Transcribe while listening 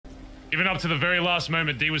Even up to the very last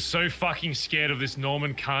moment, D was so fucking scared of this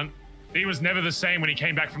Norman cunt. D was never the same when he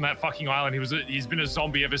came back from that fucking island. He's been a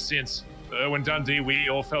zombie ever since. Irwin Dundee, we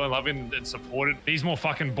all fell in love and supported. He's more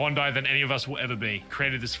fucking Bondi than any of us will ever be.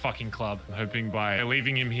 Created this fucking club. I'm hoping by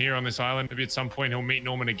leaving him here on this island, maybe at some point he'll meet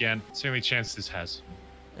Norman again. It's the only chance this has.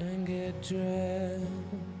 And get dressed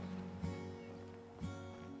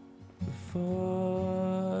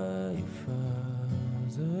before your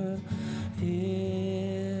father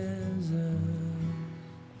hears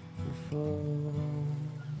before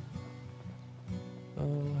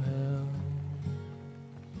oh hell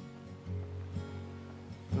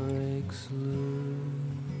breaks loose.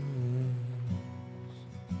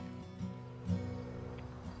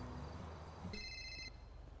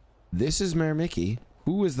 This is Mayor Mickey.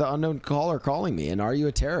 Who is the unknown caller calling me, and are you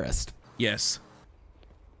a terrorist? Yes.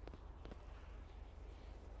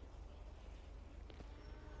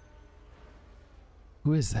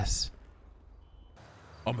 Who is this?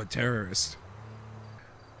 I'm a terrorist.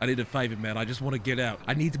 I need a favor, man. I just want to get out.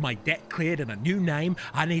 I need my debt cleared and a new name.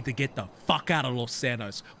 I need to get the fuck out of Los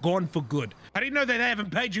Santos. Gone for good. How do you know that they haven't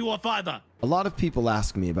paid you off either? A lot of people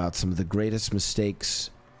ask me about some of the greatest mistakes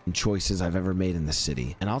and choices I've ever made in the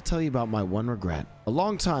city, and I'll tell you about my one regret. A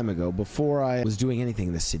long time ago, before I was doing anything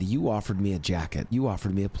in the city, you offered me a jacket. You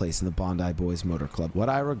offered me a place in the Bondi Boys Motor Club. What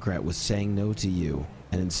I regret was saying no to you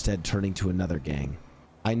and instead turning to another gang.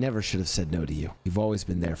 I never should have said no to you. You've always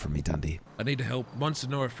been there for me, Dundee. I need help.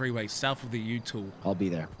 Monsanora Freeway, south of the U-Tool. I'll be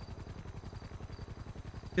there.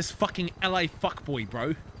 This fucking LA fuckboy,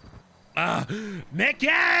 bro.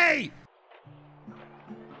 Mickey!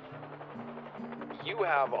 You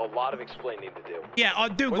have a lot of explaining to do. Yeah, I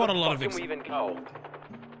do got a lot of Where the fuck can we even go?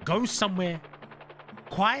 Go somewhere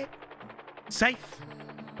quiet, safe,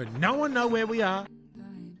 but no one know where we are.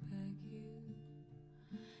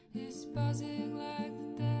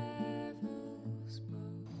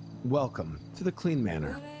 Welcome to the Clean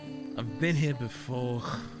Manor. I've been here before.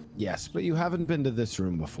 Yes, but you haven't been to this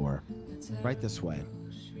room before. Right this way.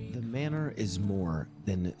 The manor is more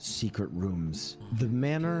than secret rooms. The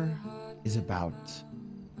manor is about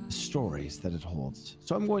the stories that it holds.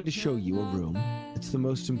 So I'm going to show you a room. It's the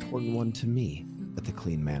most important one to me at the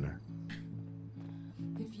Clean Manor.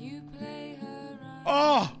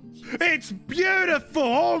 Oh, it's beautiful.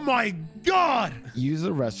 Oh my God. Use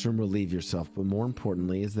the restroom, relieve yourself, but more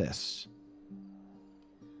importantly is this.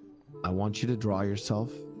 I want you to draw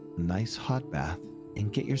yourself a nice hot bath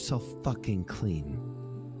and get yourself fucking clean.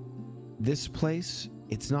 This place,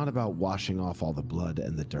 it's not about washing off all the blood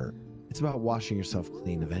and the dirt. It's about washing yourself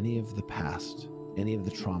clean of any of the past, any of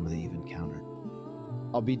the trauma that you've encountered.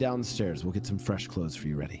 I'll be downstairs. We'll get some fresh clothes for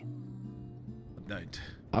you ready. Don't.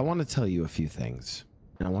 I want to tell you a few things,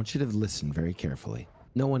 and I want you to listen very carefully.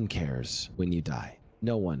 No one cares when you die.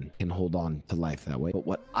 No one can hold on to life that way. But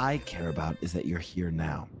what I care about is that you're here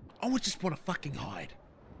now. I would just want to fucking hide.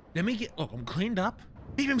 Let me get, look, I'm cleaned up.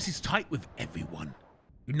 BBMC's tight with everyone.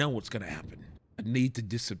 You know what's gonna happen. I need to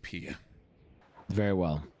disappear. Very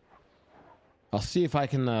well. I'll see if I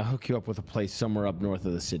can hook you up with a place somewhere up north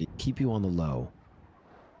of the city. Keep you on the low.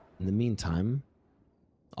 In the meantime,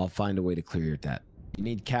 I'll find a way to clear your debt. You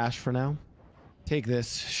need cash for now? Take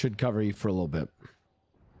this. Should cover you for a little bit.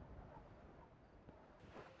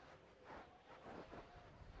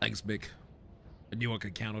 Thanks, Mick. I knew I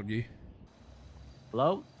could count on you.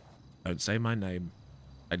 Hello? Don't say my name.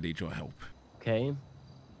 I need your help. Okay.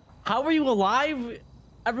 How are you alive?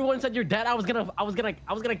 Everyone said you're dead. I was gonna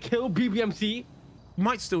kill BBMC. You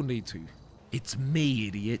might still need to. It's me,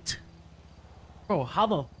 idiot. Bro, how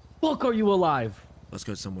the fuck are you alive? Let's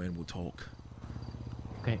go somewhere and we'll talk.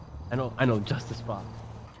 Okay, I know just the spot.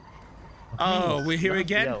 Oh, we're here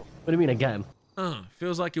again? Yo, what do you mean again?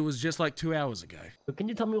 Feels like it was just like 2 hours ago. So can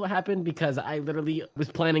you tell me what happened? Because I literally was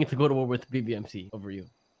planning to go to war with BBMC over you.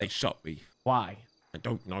 They shot me. Why? I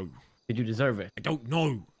don't know. Did you deserve it? I don't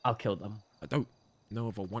know. I'll kill them. I don't know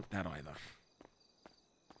if I want that either.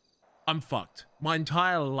 I'm fucked. My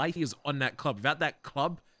entire life is on that club. Without that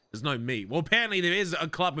club, there's no me. Well, apparently there is a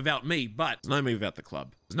club without me, but there's no me without the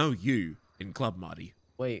club. There's no you in club, Marty.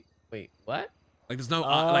 Wait, what? Like there's no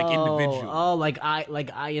like individual. Oh, like I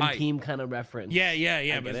and team kind of reference.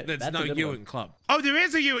 Yeah. But there's no you in club. Oh, there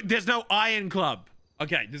is a you. There's no I in club.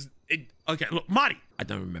 Okay, okay, look, Marty. I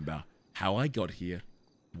don't remember how I got here,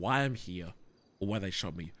 why I'm here, or why they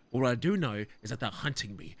shot me. All I do know is that they're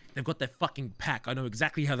hunting me. They've got their fucking pack. I know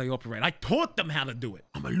exactly how they operate. I taught them how to do it.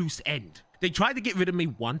 I'm a loose end. They tried to get rid of me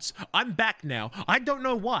once. I'm back now. I don't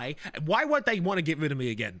know why. Why would they want to get rid of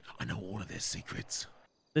me again? I know all of their secrets.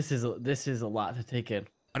 This is a lot to take in.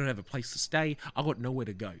 I don't have a place to stay. I got nowhere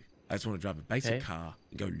to go. I just want to drive a basic car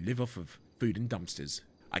and go live off of food and dumpsters.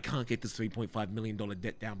 I can't get this $3.5 million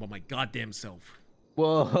debt down by my goddamn self.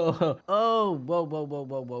 Whoa. Oh, whoa.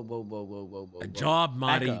 A job,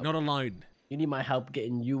 Marty, not a loan. You need my help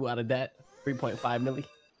getting you out of debt? 3.5 milli?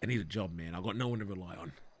 I need a job, man. I've got no one to rely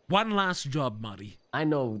on. One last job, Marty. I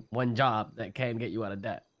know one job that can get you out of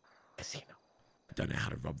debt. Casino. I don't know how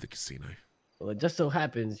to rob the casino. Well, it just so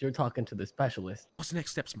happens you're talking to the specialist. What's the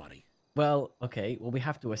next steps, Marty? Well, okay. Well, we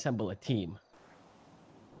have to assemble a team.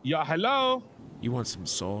 Yeah, hello? You want some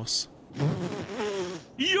sauce?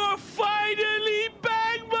 You're finally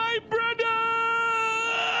back, my brother!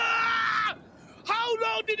 How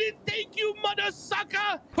long did it take you, mother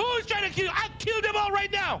sucker? Who's trying to kill you? I'll kill them all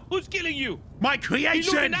right now. Who's killing you? My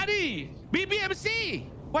creation! Illuminati! BBMC!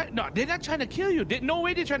 What? No, they're not trying to kill you. No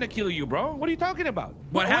way they're trying to kill you, bro. What are you talking about?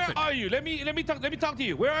 What happened? Where are you? Let me talk to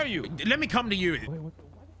you. Where are you? Let me come to you.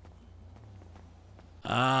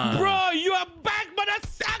 Bro, you are back, mother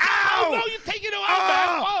sucker! Ow! How long you taking a while,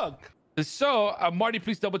 man? Fuck! So, Marty,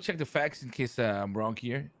 please double check the facts in case I'm wrong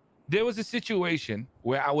here. There was a situation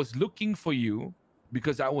where I was looking for you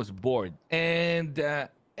because I was bored. And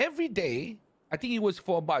every day, I think it was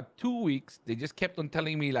for about 2 weeks, they just kept on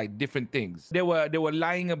telling me like different things. They were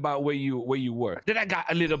lying about where you were. Then I got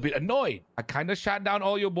a little bit annoyed. I kind of shot down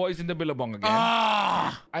all your boys in the Billabong again.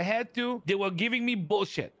 I had to. They were giving me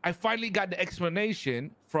bullshit. I finally got the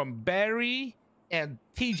explanation from Barry and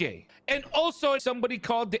TJ. And also somebody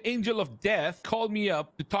called the Angel of Death called me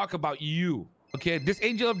up to talk about you. Okay, this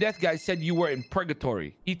Angel of Death guy said you were in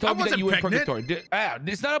purgatory. He told me that you were in purgatory.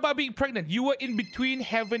 It's not about being pregnant. You were in between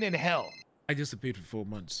heaven and hell. I disappeared for 4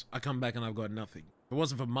 months. I come back and I've got nothing. If it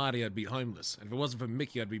wasn't for Marty, I'd be homeless. And if it wasn't for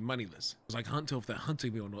Mickey, I'd be moneyless. Because I can't tell if they're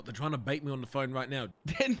hunting me or not. They're trying to bait me on the phone right now.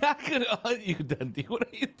 They're not gonna hunt you, Dundee. What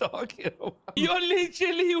are you talking about? You're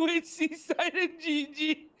literally with Seaside and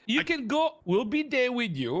GG. You can go. We'll be there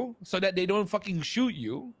with you so that they don't fucking shoot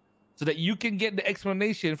you. So that you can get the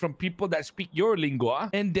explanation from people that speak your lingua.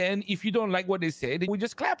 And then if you don't like what they say, then we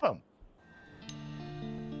just clap them.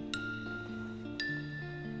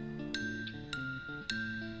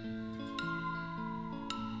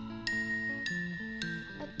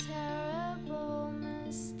 A terrible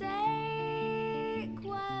mistake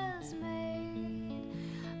was made.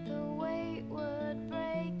 The weight would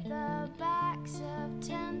break the backs of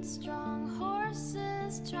 10 strong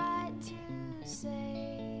horses. Tried to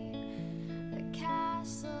save the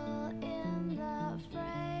castle in the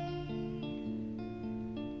fray.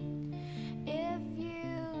 If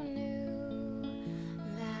you knew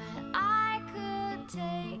that I could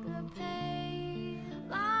take the pain.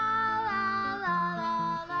 La la la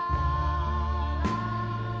la la.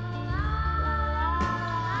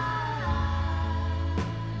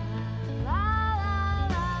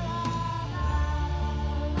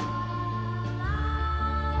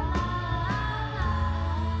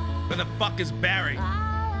 Where the fuck is Barry?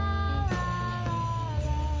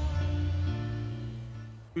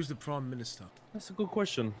 Who's the Prime Minister? That's a good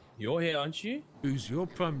question. You're here, aren't you? Who's your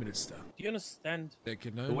Prime Minister? Do you understand There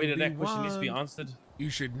can the only way that be that question needs to be one. answered? You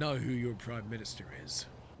should know who your Prime Minister is.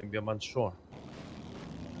 Maybe I'm unsure.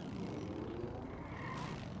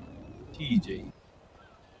 TJ.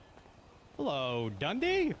 Hello,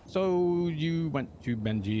 Dundee. So you went to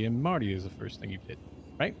Benji and Marty is the first thing you did,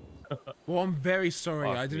 right? Well, I'm very sorry.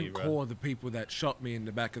 Fuck I me, didn't bro. call the people that shot me in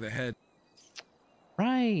the back of the head.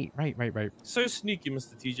 Right. So sneaky,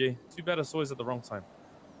 Mr. TJ. Too bad it's always at the wrong time.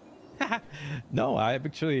 No,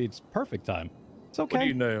 it's perfect time. It's okay. What do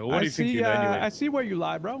you know? What do you think see, you know anyway? I see where you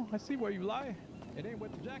lie, bro. I see where you lie. It ain't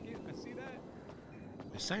with the jacket. I see that.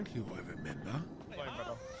 This ain't who I remember.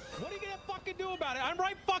 What are you gonna fucking do about it? I'm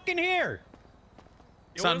right fucking here.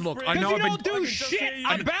 Son, look, I Because know you I've don't been... do shit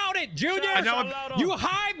about it, Junior. I know You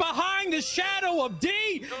hide behind the shadow of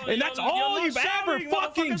D, and that's all you've ever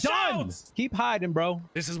fucking done. Keep hiding, bro.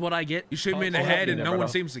 This is what I get. You shoot me in the Oh, head and yeah, no one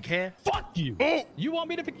brother. seems to care. Fuck you. Oh. You want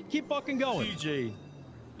me to keep fucking going? TJ.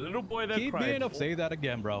 The little boy that Keep cried. being up. Say that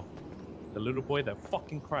again, bro. The little boy that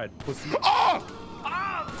fucking cried. Pussy. Oh!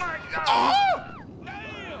 Oh my God! Oh!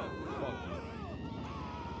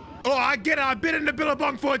 Oh, I get it. I've been in the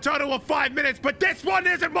Billabong for a total of 5 minutes, but this one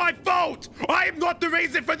isn't my fault. I am not the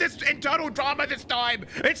reason for this internal drama this time.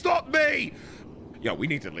 It's not me. Yo, we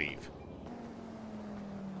need to leave.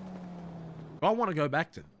 I want to go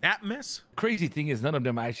back to that mess. Crazy thing is, none of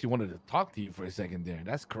them actually wanted to talk to you for a second there.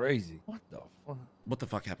 That's crazy. What the fuck? What the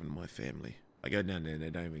fuck happened to my family? I go down there and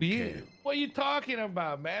they don't even care. What are you talking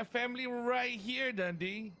about, man? Family right here,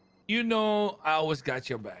 Dundee. You know, I always got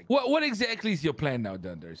your back. What exactly is your plan now,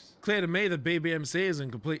 Dunders? Clear to me that BBMC is in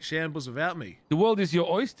complete shambles without me. The world is your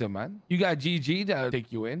oyster, man. You got GG that'll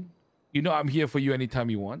take you in. You know I'm here for you anytime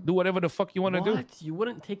you want. Do whatever the fuck you want to do. What? You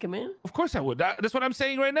wouldn't take him in? Of course I would. That's what I'm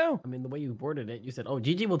saying right now. I mean, the way you worded it, you said, "Oh,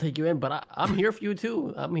 Gigi will take you in," but I'm here for you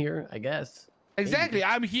too. I'm here, I guess. Exactly.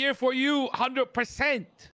 I'm here for you 100%.